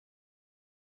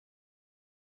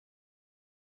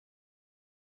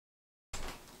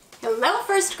Hello,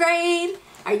 first grade.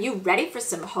 Are you ready for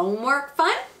some homework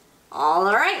fun? All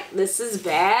right, this is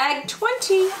bag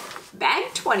 20.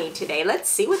 Bag 20 today. Let's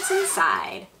see what's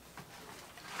inside.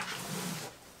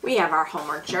 We have our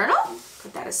homework journal.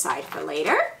 Put that aside for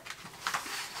later.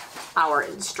 Our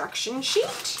instruction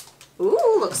sheet.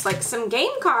 Ooh, looks like some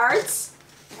game cards.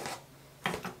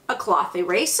 A cloth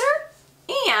eraser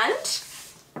and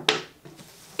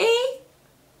a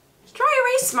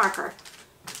dry erase marker.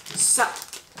 So,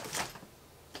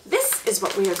 this is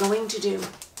what we are going to do.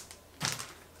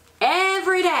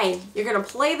 Every day, you're going to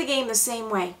play the game the same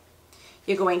way.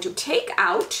 You're going to take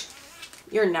out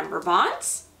your number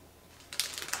bonds,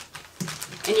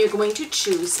 and you're going to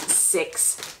choose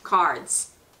 6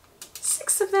 cards.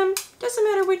 6 of them, doesn't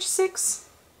matter which 6.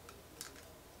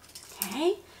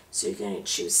 Okay, so you're going to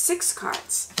choose 6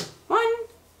 cards. 1,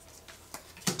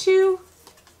 2,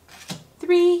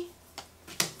 3,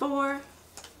 4,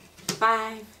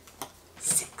 5,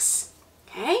 6.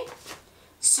 Okay,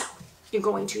 so you're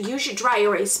going to use your dry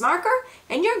erase marker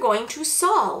and you're going to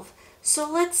solve.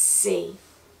 So let's see.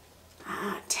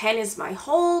 10 is my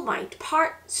whole, my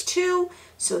part is 2,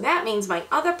 so that means my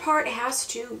other part has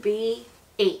to be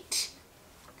 8.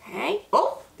 Okay,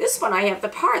 oh, this one I have the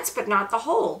parts but not the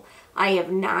whole. I have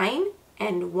 9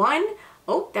 and 1.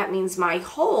 Oh, that means my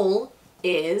whole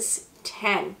is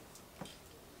 10.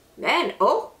 Then,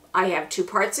 oh, I have 2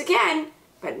 parts again,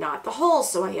 but not the whole,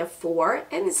 so I have 4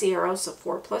 and 0, so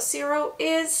 4 plus 0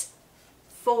 is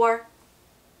 4.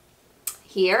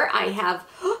 Here I have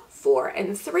 4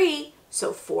 and 3,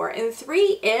 so 4 and 3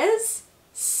 is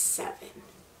 7.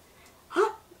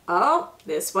 Oh,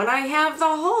 this one I have the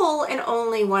whole and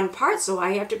only 1 part, so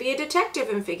I have to be a detective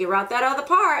and figure out that other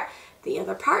part. The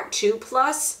other part, 2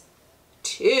 plus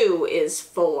 2 is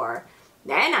 4.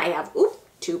 Then I have,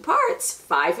 2 parts,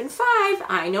 5 and 5.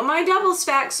 I know my double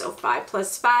stack, so 5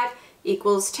 plus 5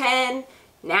 equals 10.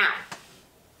 Now,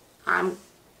 I'm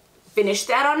finished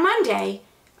that on Monday,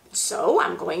 so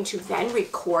I'm going to then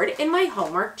record in my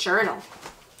homework journal.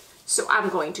 So I'm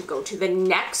going to go to the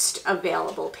next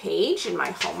available page in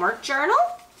my homework journal,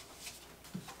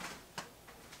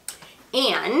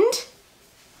 and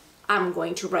I'm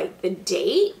going to write the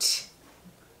date.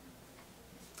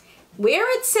 Where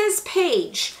it says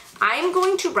page, I'm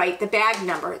going to write the bag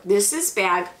number. This is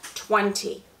bag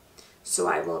 20. So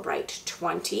I will write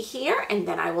 20 here, and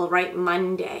then I will write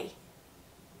Monday.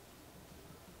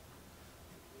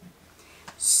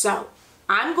 So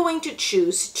I'm going to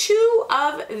choose 2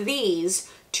 of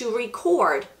these to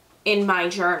record in my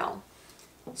journal.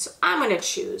 So I'm going to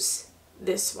choose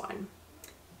this one.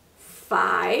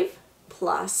 5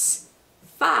 plus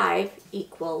 5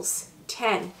 equals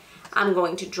 10. I'm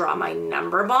going to draw my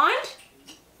number bond.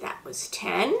 That was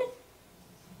 10.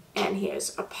 And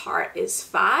here's a part is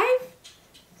 5.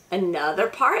 Another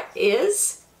part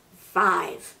is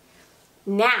 5.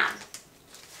 Now,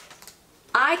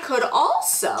 I could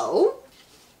also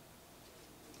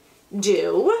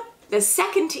do the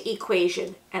second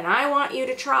equation, and I want you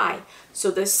to try.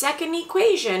 So the second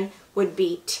equation would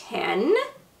be 10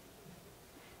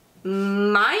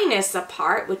 minus a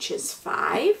part, which is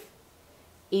 5,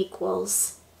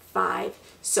 equals 5.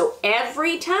 So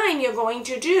every time you're going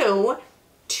to do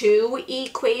 2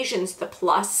 equations, the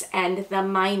plus and the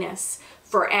minus,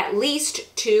 for at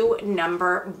least 2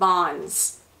 number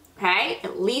bonds. Okay,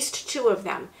 at least 2 of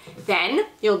them. Then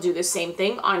you'll do the same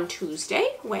thing on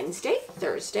Tuesday, Wednesday,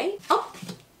 Thursday. Oh,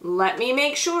 let me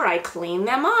make sure I clean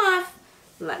them off.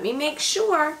 Let me make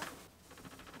sure.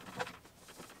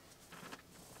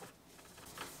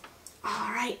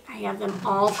 All right, I have them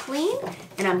all clean,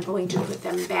 and I'm going to put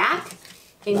them back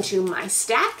into my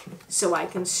stack so I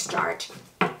can start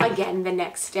again the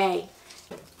next day.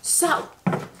 So,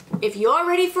 if you're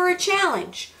ready for a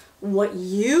challenge, what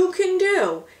you can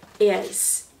do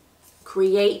is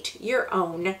create your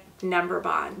own number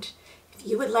bond. If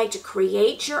you would like to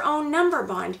create your own number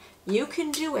bond, you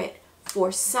can do it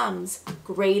for sums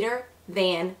greater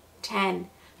than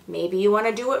 10. Maybe you want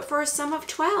to do it for a sum of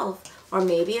 12, or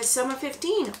maybe a sum of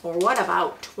 15, or what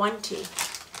about 20?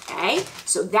 Okay,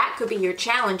 so that could be your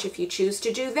challenge. If you choose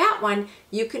to do that one,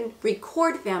 you can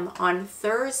record them on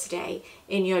Thursday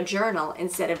in your journal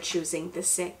instead of choosing the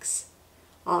 6.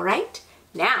 All right,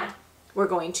 now we're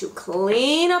going to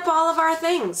clean up all of our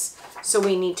things. So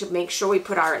we need to make sure we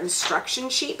put our instruction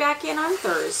sheet back in on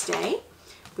Thursday.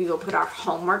 We will put our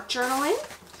homework journal in.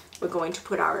 We're going to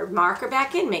put our marker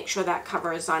back in, make sure that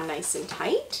cover is on nice and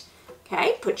tight.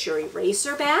 Okay, put your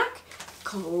eraser back,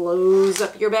 close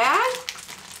up your bag,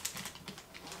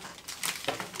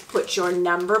 put your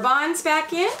number bonds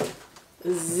back in,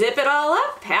 zip it all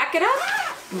up, pack it up,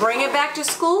 bring it back to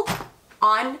school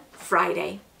on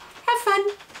Friday. Have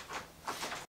fun.